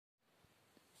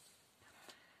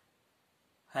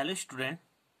Hello student,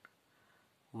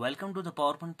 welcome to the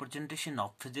PowerPoint presentation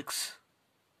of Physics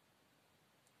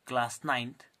Class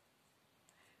 9th.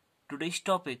 Today's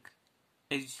topic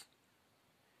is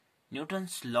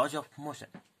Newton's laws of motion.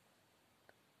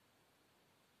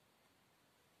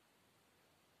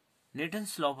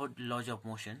 Newton's laws of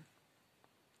motion.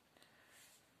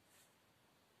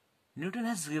 Newton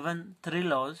has given three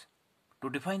laws to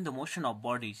define the motion of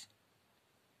bodies.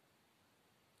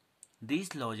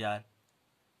 These laws are: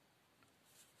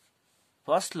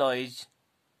 first law is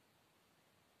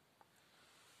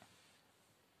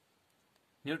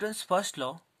Newton's first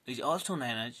law is also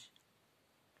known as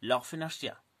law of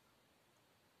inertia.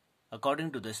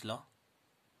 According to this law,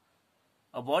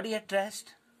 a body at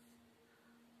rest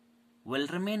will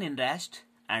remain in rest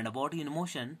and a body in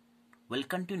motion will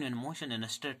continue in motion in a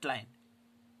straight line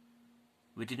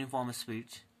with uniform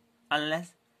speeds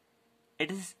unless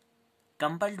it is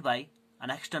compelled by an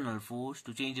external force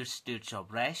to change its states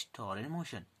of rest or in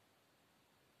motion.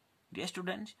 Dear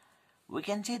students, we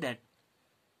can say that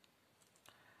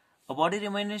a body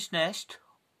remains in rest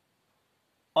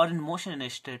or in motion in a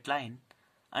straight line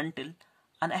until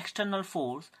an external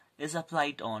force is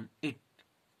applied on it.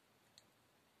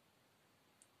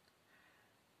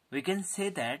 We can say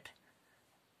that,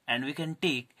 and we can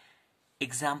take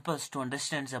examples to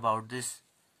understand about this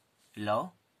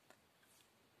law.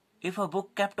 If a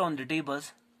book kept on the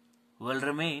tables will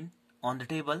remain on the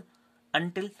table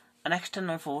until an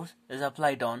external force is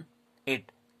applied on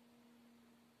it.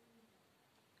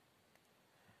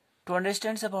 To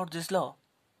understand about this law,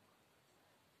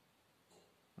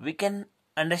 we can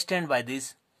understand by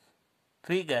this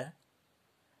figure.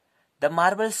 The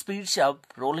marble speeds up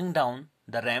rolling down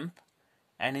the ramp,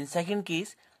 and in second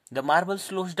case the marble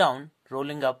slows down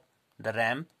rolling up the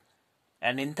ramp,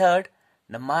 and in third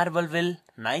the marble will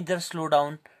neither slow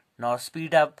down nor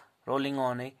speed up rolling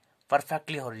on a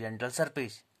perfectly horizontal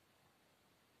surface.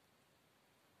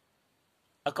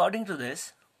 According to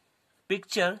this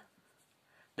picture,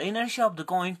 the inertia of the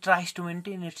coin tries to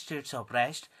maintain its states of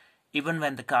rest even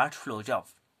when the card flows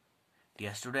off.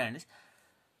 Dear students,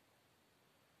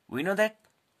 we know that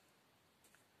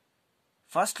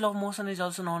first law of motion is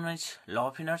also known as law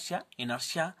of inertia.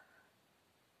 Inertia,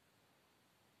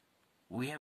 we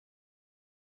have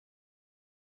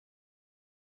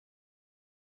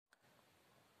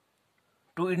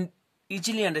to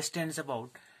easily understand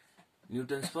about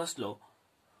Newton's first law.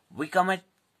 We come at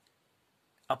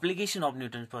application of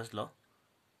Newton's first law.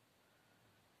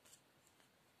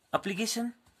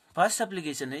 First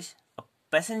application is a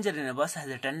passenger in a bus has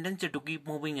a tendency to keep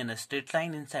moving in a straight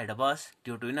line inside a bus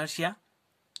due to inertia.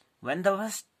 When the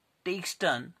bus takes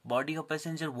turn, body of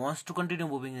passenger wants to continue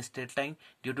moving in a straight line.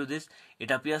 Due to this,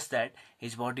 it appears that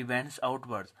his body bends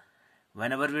outwards.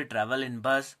 Whenever we travel in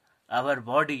bus, our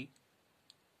body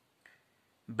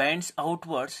bends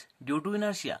outwards due to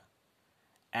inertia.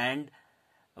 And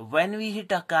when we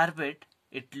hit a carpet,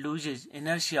 it loses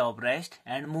inertia of rest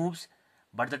and moves,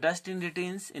 but the dust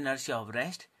retains inertia of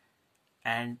rest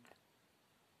and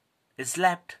is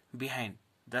left behind.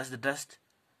 Thus the dust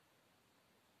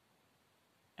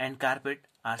and carpet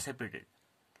are separated.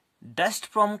 Dust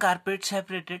from carpet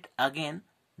separated, again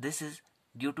this is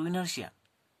due to inertia.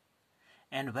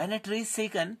 And when a tree is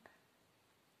shaken,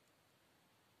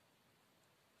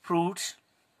 fruits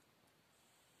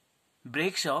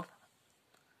breaks off.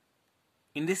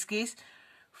 In this case,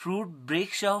 fruit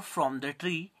breaks off from the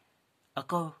tree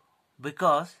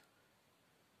because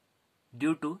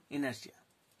due to inertia.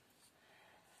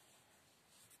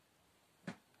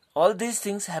 All these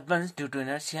things happen due to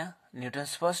inertia.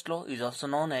 Newton's first law is also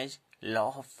known as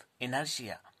law of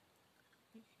inertia.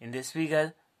 In this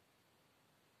figure,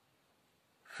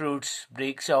 fruits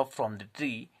breaks off from the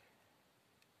tree.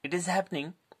 It is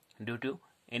happening due to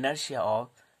inertia of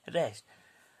rest.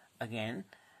 Again,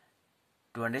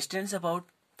 to understand about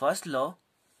first law,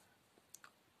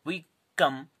 we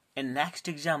come in next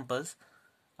examples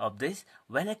of this.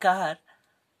 When a car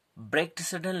braked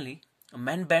suddenly, a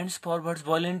man bends forwards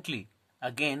violently.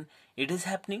 Again, it is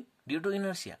happening due to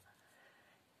inertia.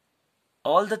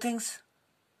 All the things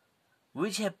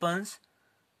which happens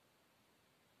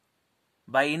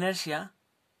by inertia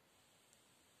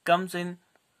comes in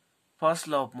first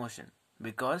law of motion,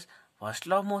 because first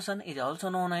law of motion is also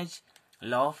known as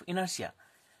law of inertia.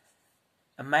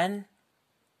 A man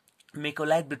may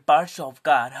collide with parts of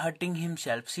car, hurting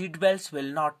himself. Seat belts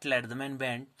will not let the man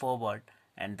bend forward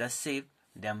and thus save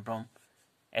them from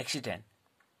accident.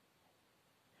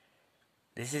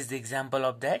 This is the example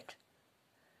of that.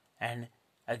 And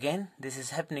again, this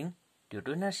is happening due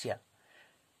to inertia.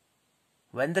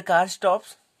 When the car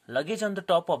stops, luggage on the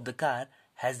top of the car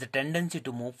has the tendency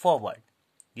to move forward.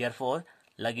 Therefore,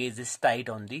 luggage is tight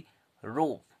on the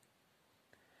rope.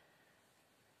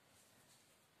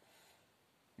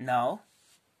 Now,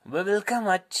 we will come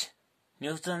at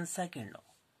Newton's second law.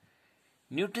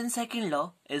 Newton's second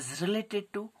law is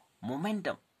related to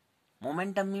momentum.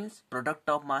 Momentum means product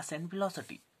of mass and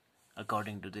velocity.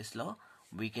 According to this law,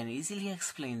 we can easily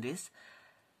explain this.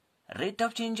 Rate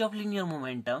of change of linear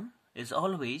momentum is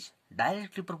always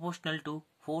directly proportional to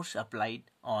force applied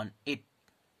on it.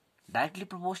 Directly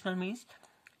proportional means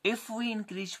if we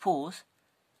increase force,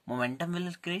 momentum will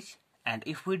increase, and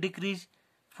if we decrease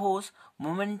force,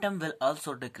 momentum will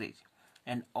also decrease.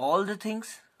 And all the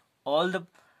things, all the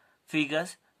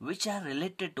figures which are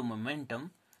related to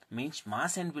momentum means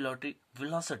mass and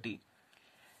velocity.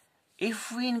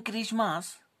 If we increase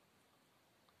mass,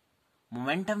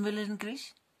 momentum will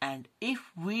increase, and if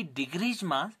we decrease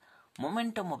mass,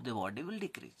 momentum of the body will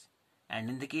decrease. And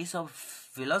in the case of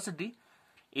velocity,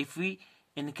 if we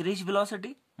increase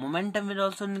velocity, momentum will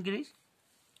also increase,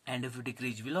 and if we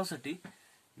decrease velocity,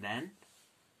 then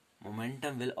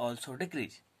momentum will also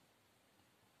decrease.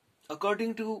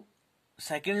 According to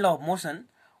second law of motion,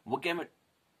 we came at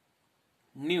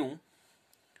new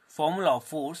formula of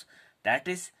force, that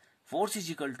is force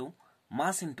is equal to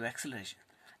mass into acceleration.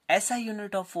 SI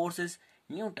unit of force is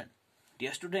Newton.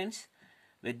 Dear students,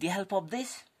 with the help of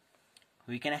this,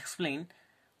 we can explain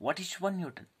what is 1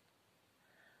 Newton.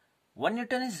 1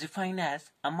 Newton is defined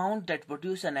as amount that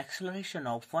produces an acceleration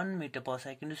of 1 meter per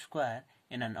second square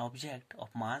in an object of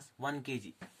mass 1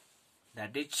 kg.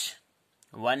 That is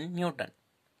 1 Newton.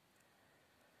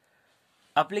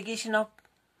 Application of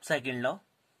second law.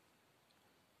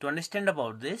 To understand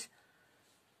about this,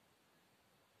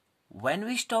 when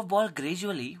we stop ball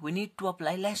gradually, we need to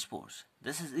apply less force.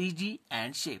 This is easy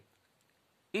and safe.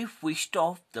 If we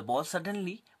stop the ball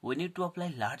suddenly, we need to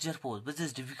apply larger force, which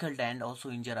is difficult and also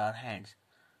injure our hands.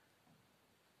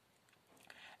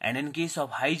 And in case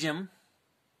of high jump,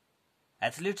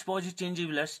 athlete's body changes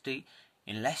velocity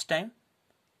in less time.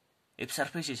 If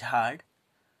surface is hard,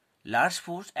 large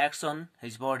force acts on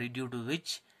his body, due to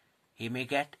which he may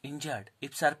get injured.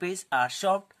 If surface are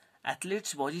soft,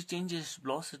 athlete's body changes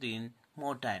velocity in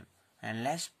more time and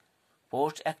less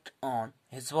force act on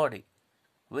his body,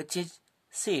 which is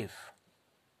safe.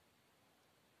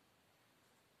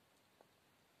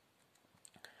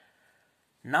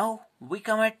 Now we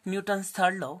come at Newton's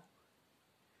third law.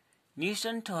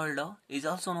 Newton's third law is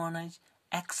also known as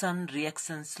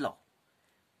action-reaction law.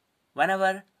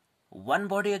 Whenever one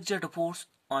body exerts a force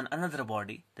on another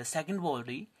body, the second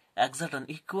body exerts an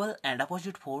equal and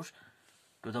opposite force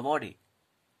to the body.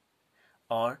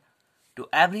 Or to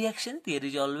every action there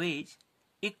is always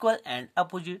equal and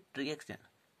opposite reaction.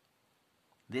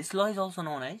 This law is also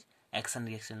known as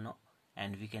action-reaction law,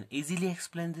 and we can easily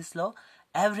explain this law.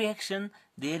 Every action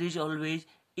there is always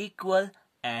equal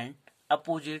and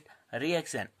opposite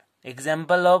reaction.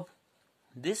 Example of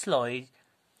this law is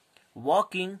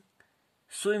walking,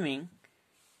 swimming.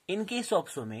 In case of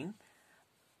swimming,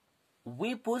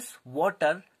 we push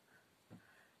water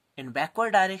in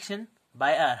backward direction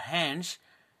by our hands,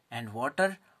 and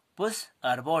water push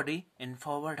our body in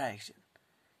forward direction.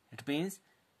 It means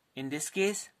in this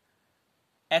case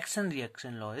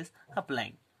action-reaction law is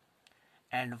applying.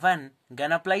 And when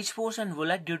gun applies force on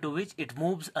bullet, due to which it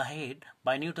moves ahead,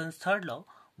 by Newton's third law,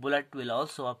 bullet will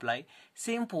also apply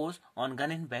same force on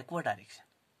gun in backward direction.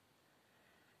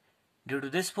 Due to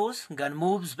this force, gun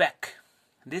moves back.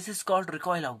 This is called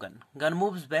recoil of gun. Gun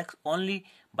moves back only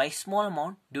by small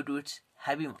amount due to its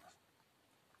heavy mass.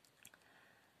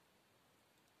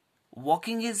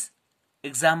 Walking is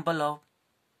example of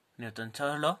Newton's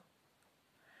third law.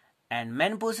 And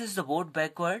man pushes the boat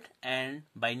backward, and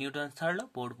by Newton's third law,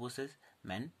 boat pushes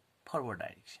man forward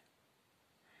direction.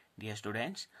 Dear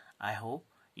students, I hope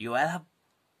you all have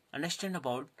understand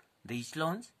about these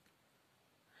laws.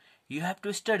 You have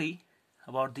to study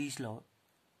about these laws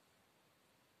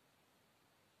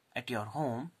at your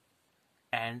home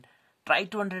and try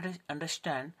to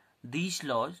understand these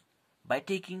laws by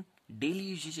taking daily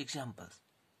usage examples.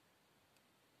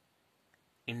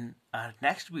 In our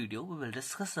next video, we will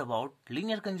discuss about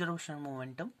linear conservation of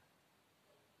momentum.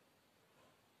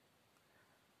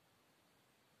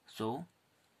 So,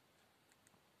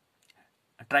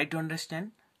 try to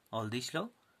understand all these laws,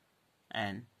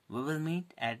 and we will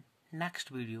meet at next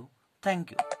video.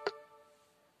 Thank you.